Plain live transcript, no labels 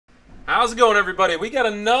How's it going, everybody? We got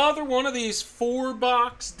another one of these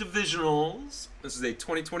 4-box divisionals. This is a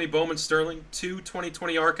 2020 Bowman Sterling, 2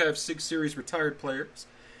 2020 Archive 6 Series retired players,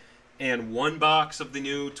 and 1 box of the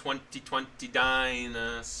new 2020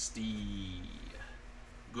 Dynasty.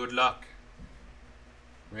 Good luck.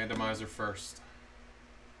 Randomizer first.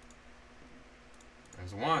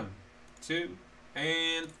 There's 1, 2,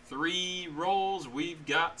 and 3 rolls. We've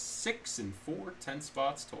got 6 and 4, 10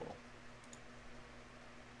 spots total.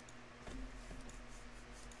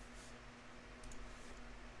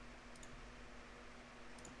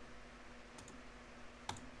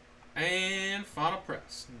 And final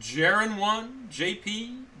press. Jaron 1,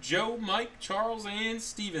 JP, Joe, Mike, Charles, and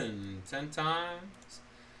Steven. 10 times.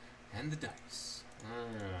 And the dice.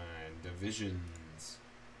 Alright, divisions.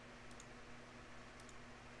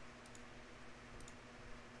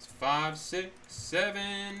 It's 5, 6,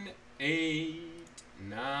 7, 8,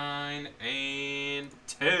 9, and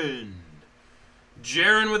 10.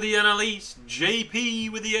 Jaron with the NL East,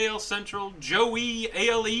 JP with the AL Central, Joey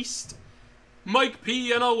AL East, Mike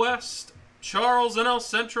P, NL West, Charles, NL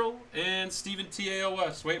Central, and Steven T, AL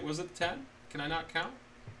West. Wait, was it 10? Can I not count?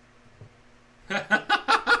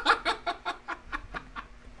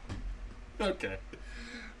 Okay.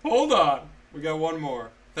 Hold on. We got one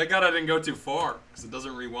more. Thank God I didn't go too far, because it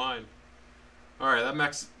doesn't rewind. Alright, that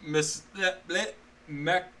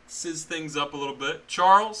mixes things up a little bit.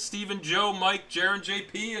 Charles, Steven, Joe, Mike, Jaron,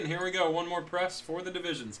 JP, and here we go. One more press for the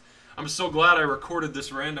divisions. I'm so glad I recorded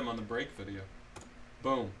this random on the break video.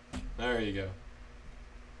 Boom. There you go.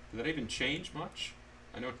 Did that even change much?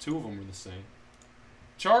 I know 2 of them were the same.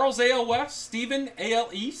 Charles, AL West. Steven, AL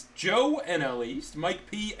East. Joe, NL East. Mike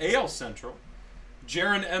P, AL Central.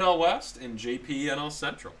 Jaron, NL West. And JP, NL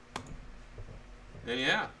Central. And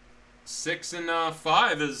yeah, 6 and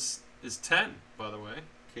 5 is 10, by the way, in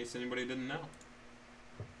case anybody didn't know.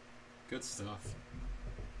 Good stuff.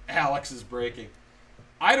 Alex is breaking.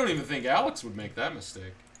 I don't even think Alex would make that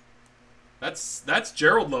mistake. That's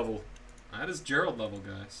Gerald level. That is Gerald level,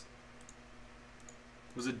 guys.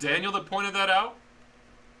 Was it Daniel that pointed that out?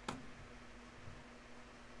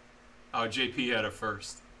 Oh, JP had it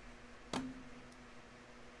first.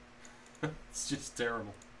 It's just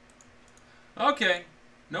terrible. Okay.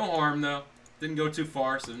 No harm, though. Didn't go too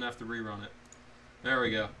far, so didn't have to rerun it. There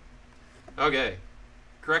we go. Okay.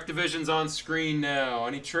 Correct divisions on screen now.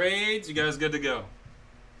 Any trades? You guys good to go?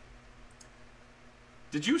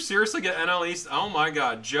 Did you seriously get NL East? Oh my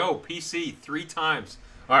God, Joe, PC, 3 times.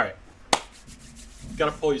 All right,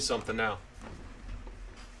 gotta pull you something now.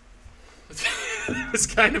 It's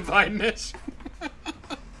kind of Biden-ish.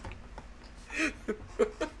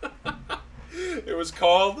 It was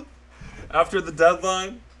called after the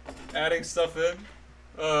deadline, adding stuff in.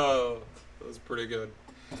 Oh, that was pretty good.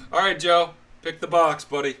 All right, Joe, pick the box,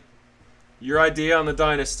 buddy. Your idea on the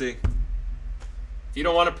Dynasty. If you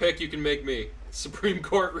don't want to pick, you can make me. Supreme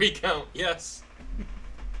Court recount, yes.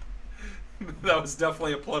 That was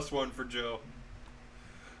definitely a +1 for Joe.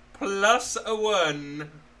 +1.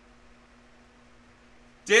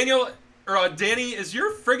 Daniel, or Danny, is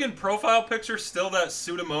your friggin' profile picture still that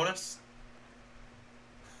Pseudomonas?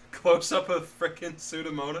 Close up of frickin'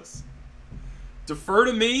 Pseudomonas? Defer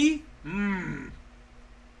to me? I'm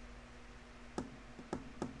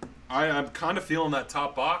kind of feeling that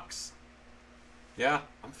top box. Yeah,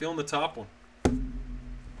 I'm feeling the top one.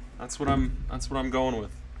 That's what I'm going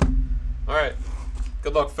with. All right,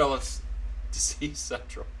 good luck, fellas. DC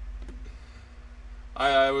Central.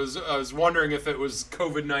 I was wondering if it was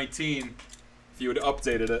COVID-19, if you had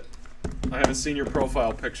updated it. I haven't seen your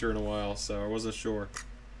profile picture in a while, so I wasn't sure.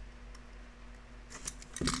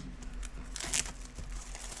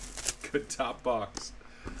 Good top box.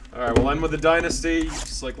 All right, we'll end with the Dynasty,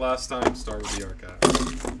 just like last time. Start with the Archive.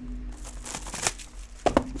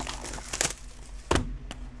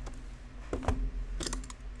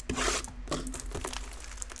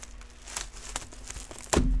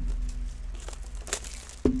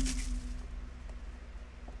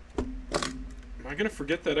 Am I gonna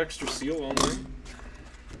forget that extra seal all night?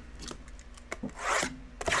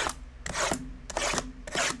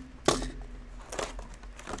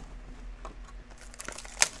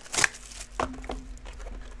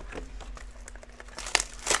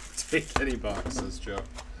 Take any box, says Joe.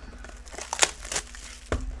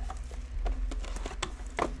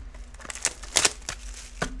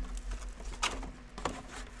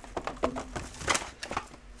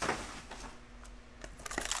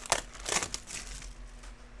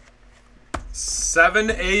 $7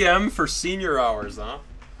 a.m. for senior hours, huh?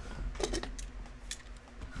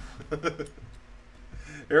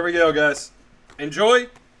 Here we go, guys. Enjoy.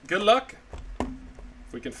 Good luck.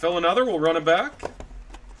 If we can fill another, we'll run it back.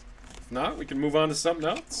 If not, we can move on to something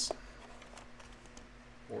else.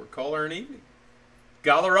 Or call her an evening.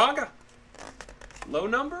 Galarraga. Low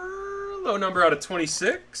number out of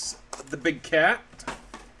 26. The big cat.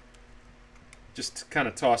 Just kind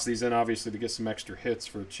of toss these in, obviously, to get some extra hits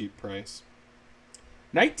for a cheap price.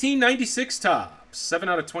 1996 tops. 7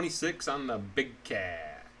 out of 26 on the big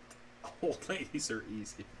cat. Old ladies are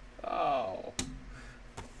easy. Oh.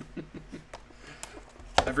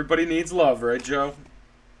 Everybody needs love, right, Joe?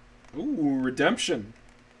 Ooh, redemption.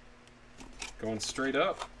 Going straight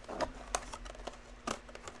up.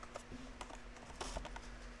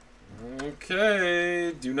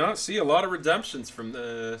 Okay. Do not see a lot of redemptions from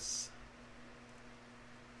this.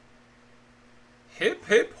 Hip,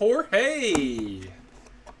 hip, Jorge.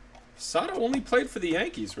 Sato only played for the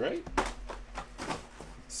Yankees, right?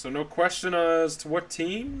 So no question as to what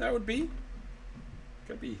team that would be.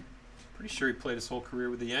 Gotta be pretty sure he played his whole career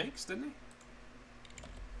with the Yanks, didn't he?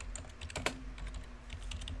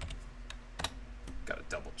 Gotta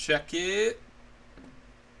double check it.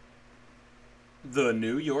 The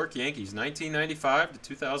New York Yankees, 1995 to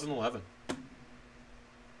 2011.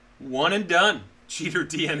 One and done. Cheater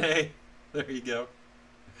DNA. There you go.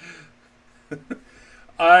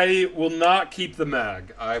 I will not keep the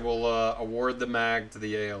mag. I will award the mag to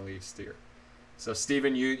the AL East here. So,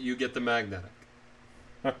 Steven, you get the magnetic.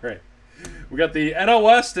 All right. We got the NL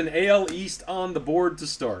West and AL East on the board to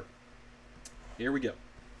start. Here we go.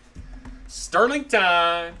 Sterling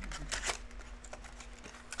time.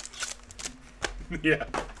 Yeah,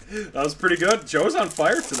 that was pretty good. Joe's on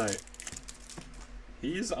fire tonight.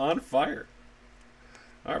 He's on fire.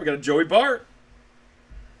 All right, we got a Joey Bart.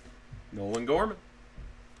 Nolan Gorman.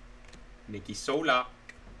 Nicky Solak.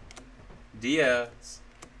 Diaz.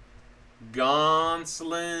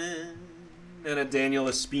 Gonsolin. And a Daniel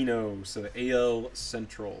Espino. So the AL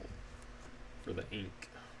Central for the ink.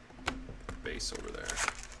 Base over there.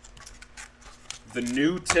 The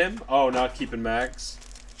new Tim. Oh, not keeping mags.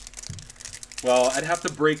 Well, I'd have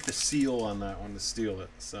to break the seal on that one to steal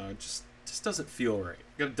it. So it just doesn't feel right.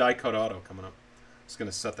 Got a die cut auto coming up. Just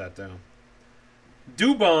going to set that down.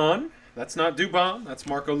 Dubon. That's not Dubon. That's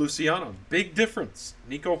Marco Luciano. Big difference.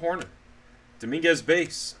 Nico Horner. Dominguez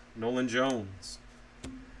base. Nolan Jones.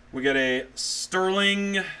 We got a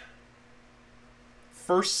Sterling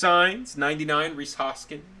first signs. 99. Rhys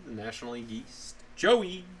Hoskins. The National League East.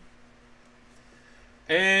 Joey.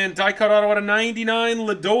 And die cut auto out of 99.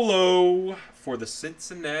 Lodolo for the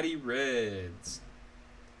Cincinnati Reds.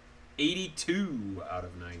 82 out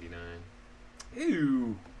of 99.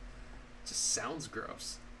 Ew. Just sounds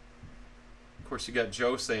gross. Of course, you got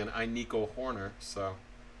Joe saying, I Nico Horner, so.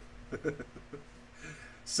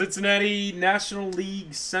 Cincinnati National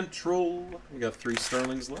League Central. We got 3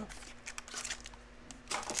 Sterlings left.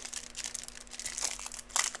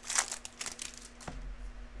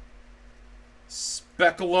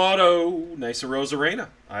 Speculado. Nice Arozarena.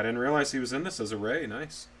 I didn't realize he was in this as a Ray.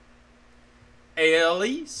 Nice. AL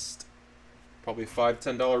East. Probably $5,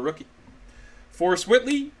 $10 rookie. Forrest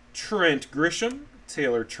Whitley. Trent Grisham.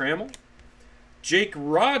 Taylor Trammell. Jake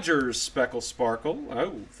Rogers Speckle Sparkle.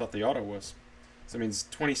 Oh, thought the auto was. So that means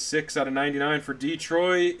 26 out of 99 for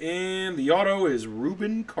Detroit. And the auto is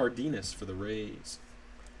Ruben Cardenas for the Rays.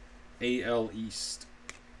 AL East.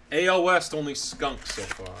 AL West only skunk so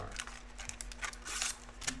far.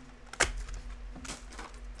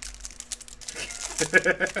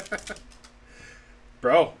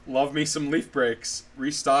 Bro, love me some leaf breaks.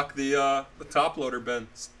 Restock the top loader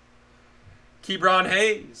bins. Kebron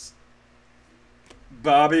Hayes.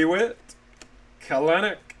 Bobby Witt.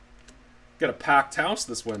 Kalenic. Got a packed house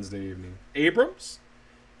this Wednesday evening. Abrams.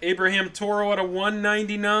 Abraham Toro out of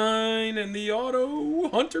 199. And the auto,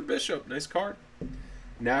 Hunter Bishop. Nice card.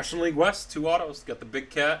 National League West, 2 autos. Got the Big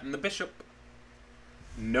Cat and the Bishop.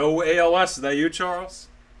 No ALS. Is that you, Charles?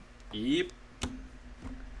 Yep.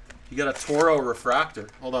 You got a Toro refractor.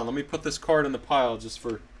 Hold on, let me put this card in the pile just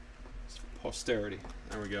for posterity.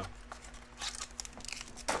 There we go.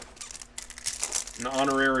 An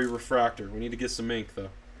honorary refractor. We need to get some ink,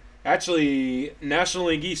 though. Actually, National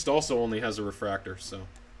League East also only has a refractor, so.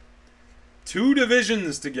 2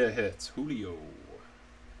 divisions to get hits. Julio.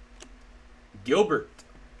 Gilbert.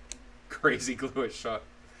 Crazy gluish shot.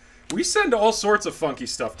 We send all sorts of funky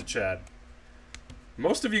stuff to Chad.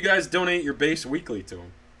 Most of you guys donate your base weekly to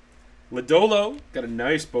him. Lodolo, got a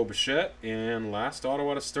nice Bo Bichette. And last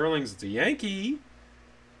auto out of Sterling's, it's a Yankee.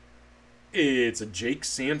 It's a Jake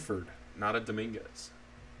Sanford, not a Dominguez.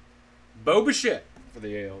 Bo Bichette for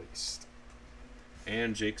the AL East.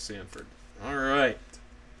 And Jake Sanford. All right.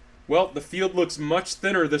 Well, the field looks much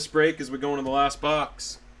thinner this break as we go into the last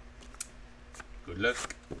box. Good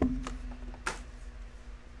luck.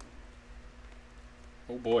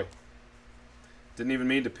 Oh boy. Didn't even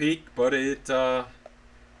mean to peek, but it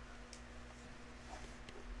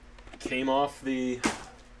came off the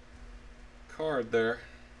card there.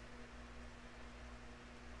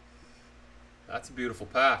 That's a beautiful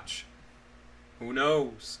patch. Who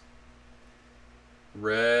knows?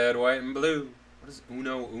 Red, white, and blue. What is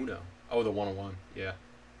Uno? Oh, the 101. Yeah.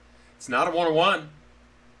 It's not a 101.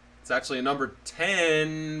 It's actually a number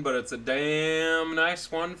 10, but it's a damn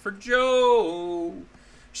nice one for Joe. You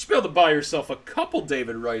should be able to buy yourself a couple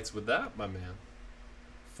David Wrights with that, my man.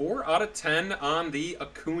 4 out of 10 on the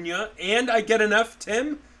Acuna. And I get an F,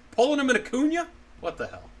 Tim? Pulling him in Acuna? What the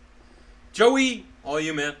hell? Joey, all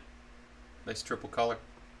you, man. Nice triple color.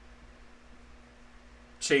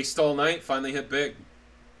 Chased all night, finally hit big.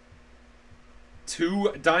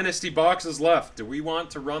 2 Dynasty boxes left. Do we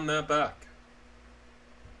want to run that back?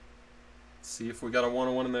 Let's see if we got a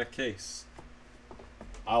 101 in that case.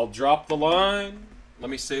 I'll drop the line. Let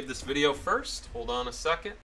me save this video first. Hold on a second.